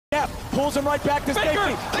pulls him right back to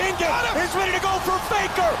safety. Ingen is ready to go for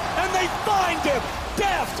Faker, and they find him.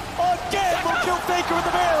 Deft again will kill Faker with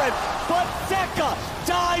the Baron, but Zeka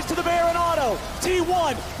dies to the Baron auto.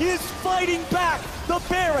 T1 is fighting back. The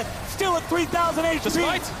Baron still at 3,000 HP.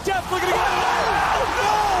 Deft looking to get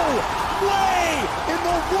no way in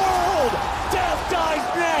the world. Deft dies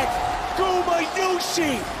next.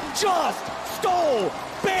 Gumayusi just stole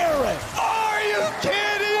Baron. Are you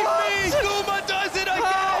kidding me? Guma does it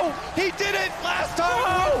again. He did it last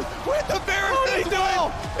time with the Varus as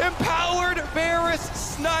well. Empowered Varus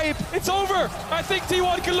snipe. It's over. I think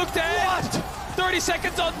T1 can look to end. 30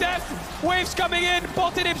 seconds on Deft. Waves coming in.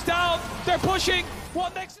 Both teams down. They're pushing.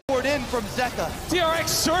 What next? Poured in from Zeka. TRX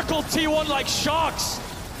circled T1 like sharks,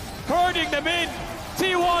 herding them in.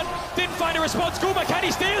 T1 didn't find a response. Guma, can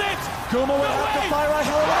he steal it? Guma will have to fire a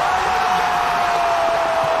hell of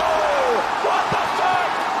What the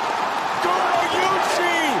fuck?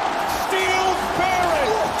 Gumayusi steals Baron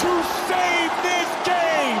to save this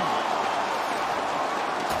game.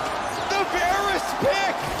 The Varus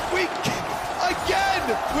pick. Again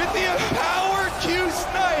with the empowered Q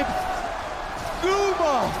snipe.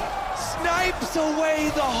 Guma snipes away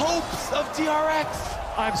the hopes of TRX.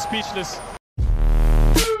 I'm speechless.